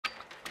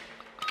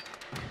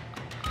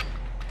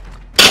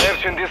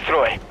Search and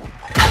destroy.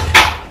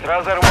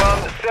 Strasser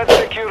 1, set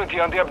security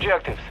on the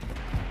objectives.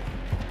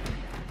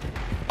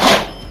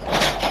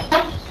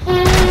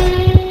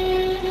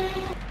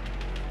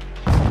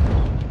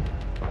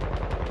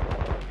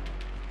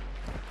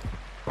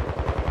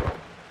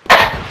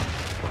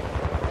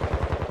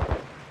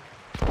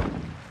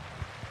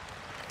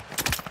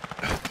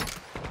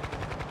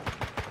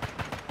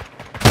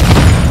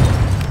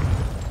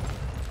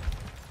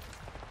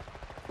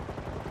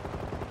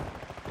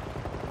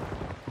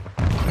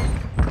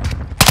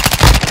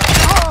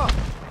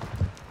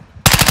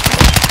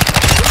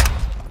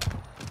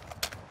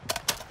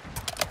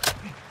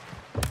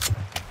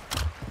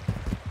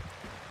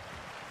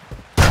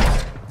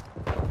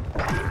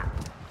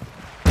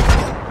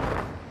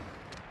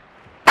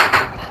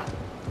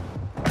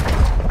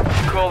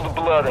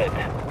 Cold-blooded.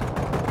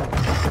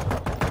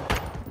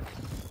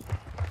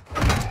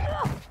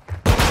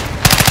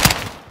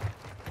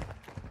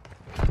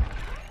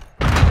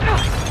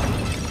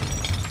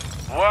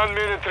 One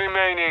minute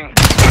remaining.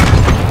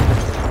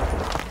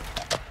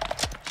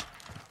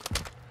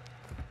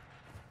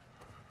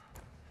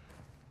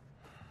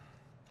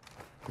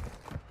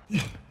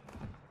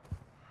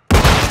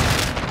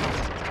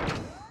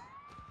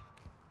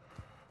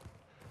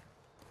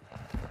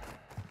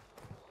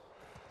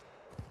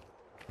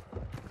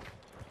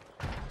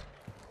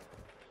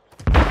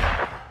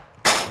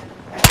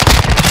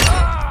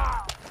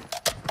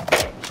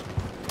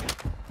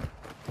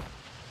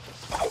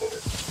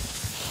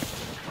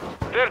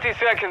 Thirty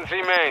seconds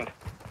remain.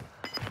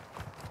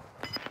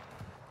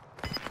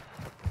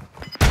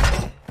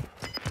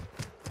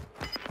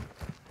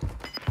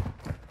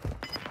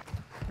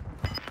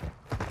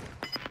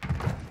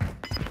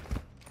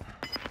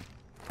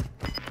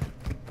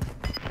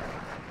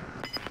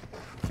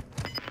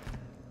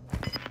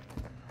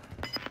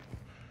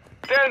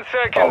 Ten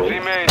seconds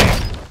remaining.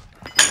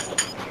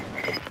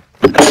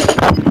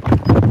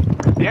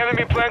 The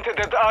enemy planted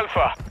at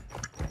Alpha.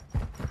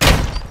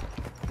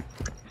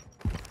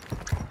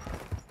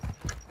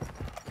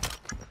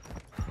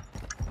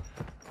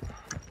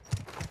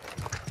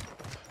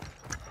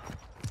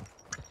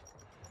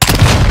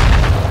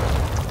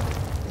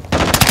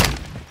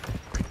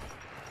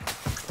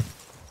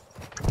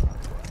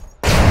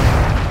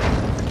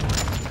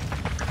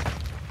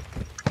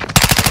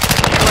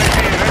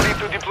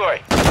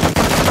 Deploy.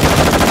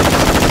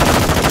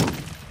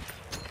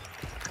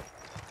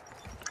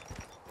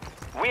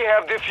 We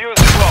have defused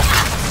the bomb.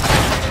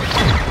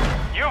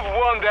 You've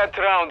won that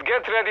round.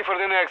 Get ready for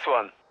the next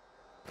one.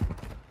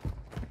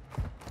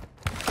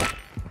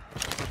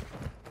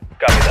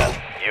 Copy that.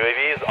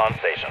 UAV is on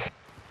station.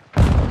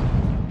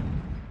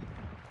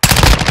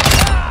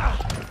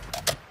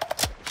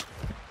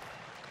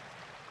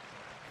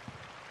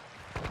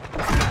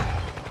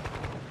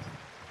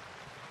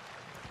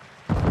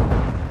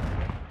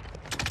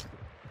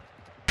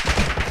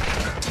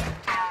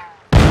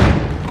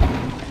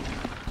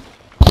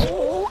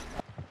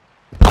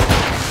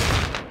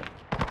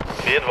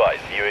 Be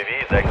advised,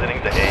 UAV is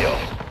exiting the AO.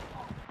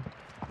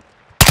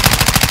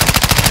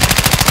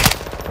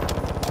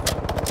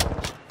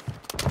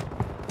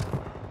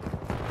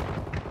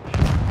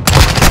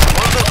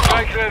 Mortar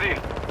strike ready.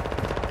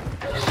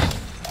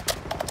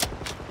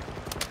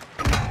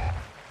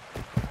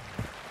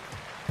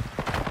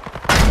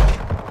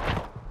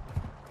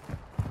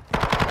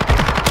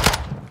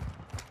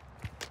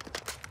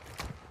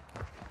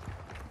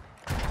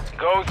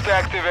 Ghost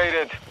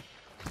activated.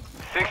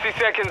 60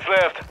 seconds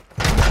left.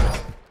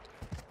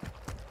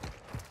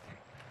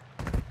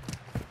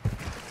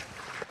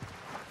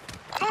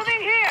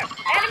 Moving here!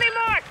 Enemy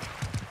marked!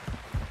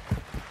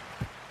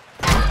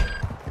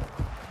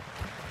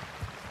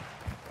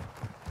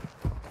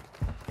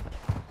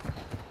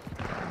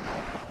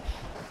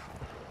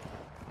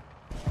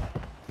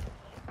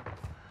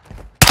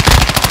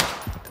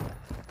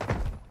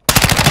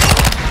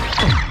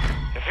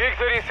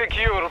 Victory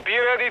secure. Be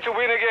ready to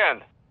win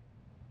again.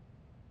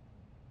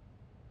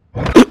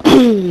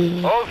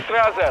 All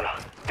Strasser.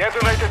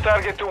 Detonate the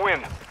target to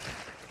win.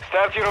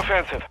 Start your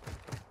offensive.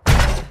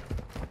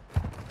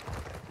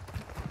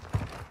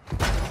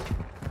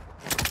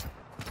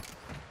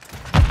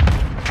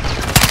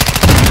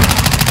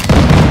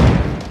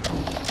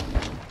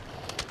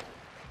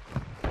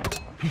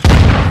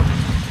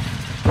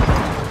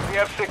 We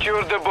have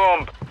secured the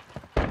bomb.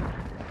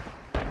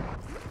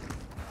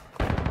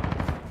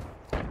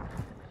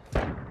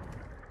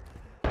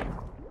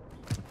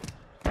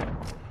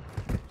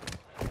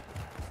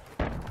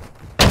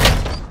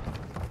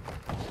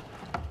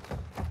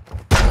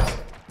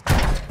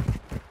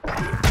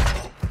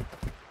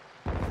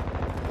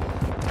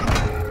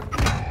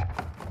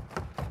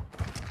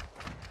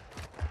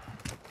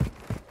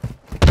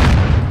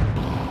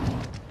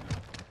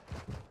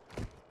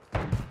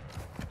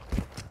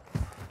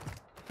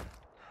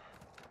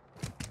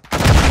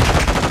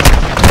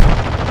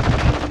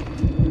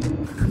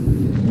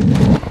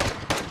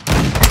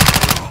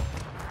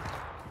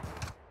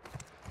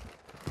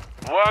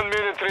 One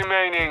minute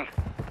remaining.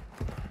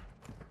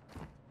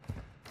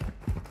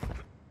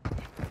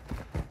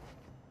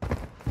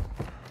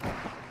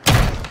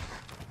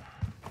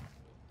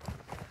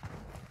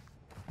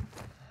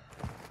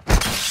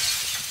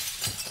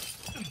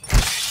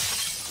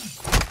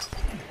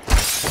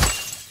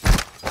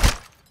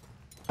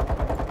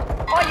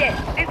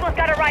 yet. This one's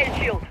got a riot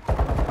shield.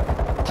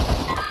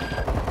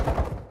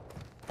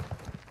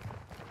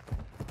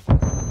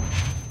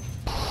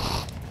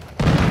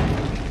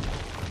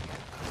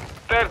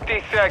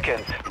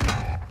 Seconds.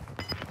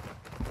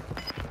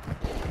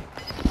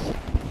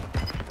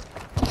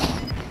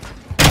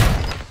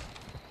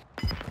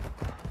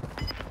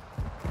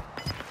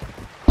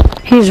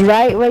 He's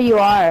right where you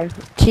are,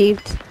 Chief.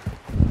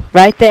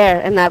 Right there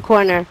in that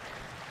corner.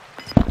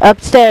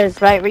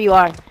 Upstairs, right where you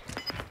are.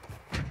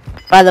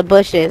 By the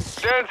bushes.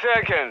 10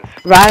 seconds.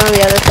 Right on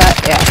the other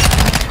side, yeah.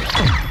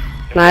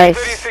 Victory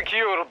Nice.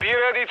 secure. Be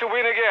ready to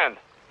win again.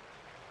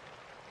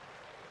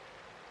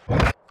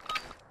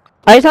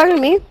 Are you talking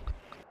to me?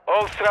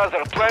 All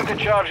Strasser, plant a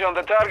charge on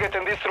the target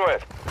and destroy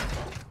it.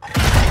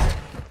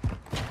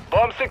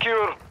 Bomb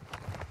secure.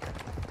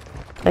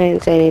 I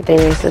didn't say anything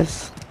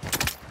racist.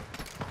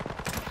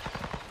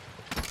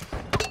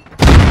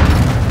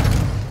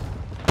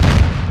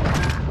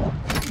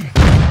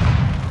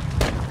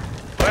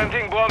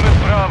 Planting bomb at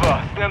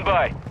Bravo. Stand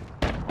by.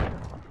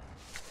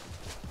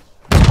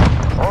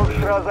 All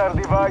Strasser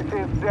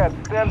devices set.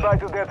 Stand by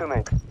to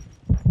detonate.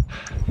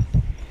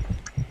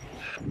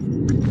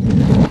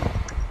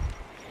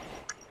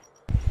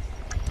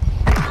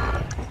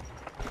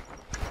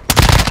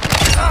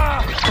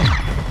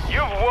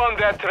 You've won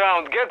that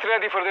round. Get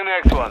ready for the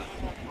next one.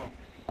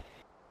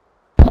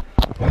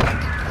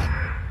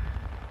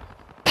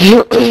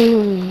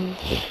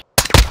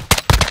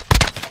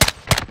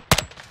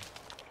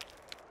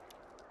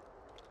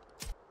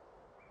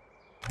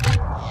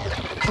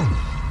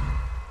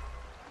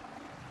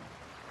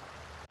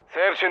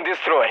 Search and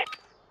destroy.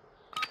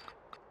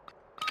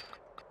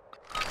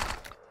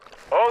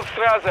 All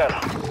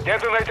Strasser,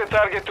 detonate a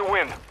target to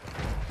win.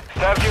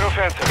 Start your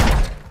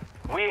offensive.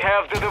 We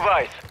have the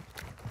device.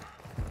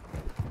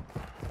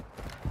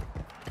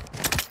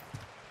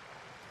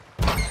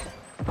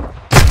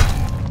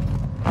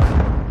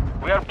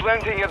 We are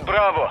planting at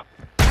Bravo.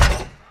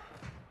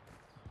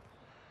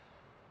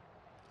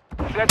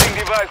 Setting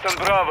device on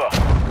Bravo.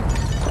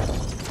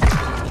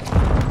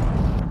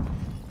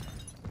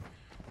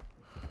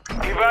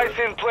 Device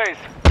in place.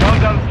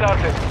 Countdown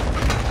started.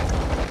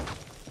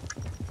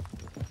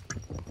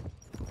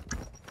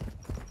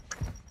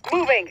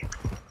 Moving.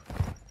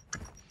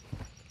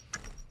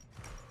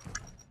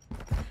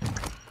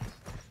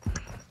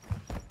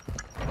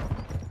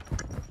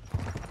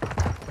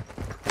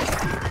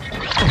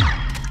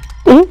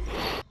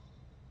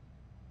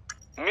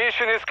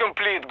 Mission is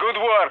complete. Good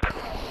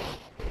work.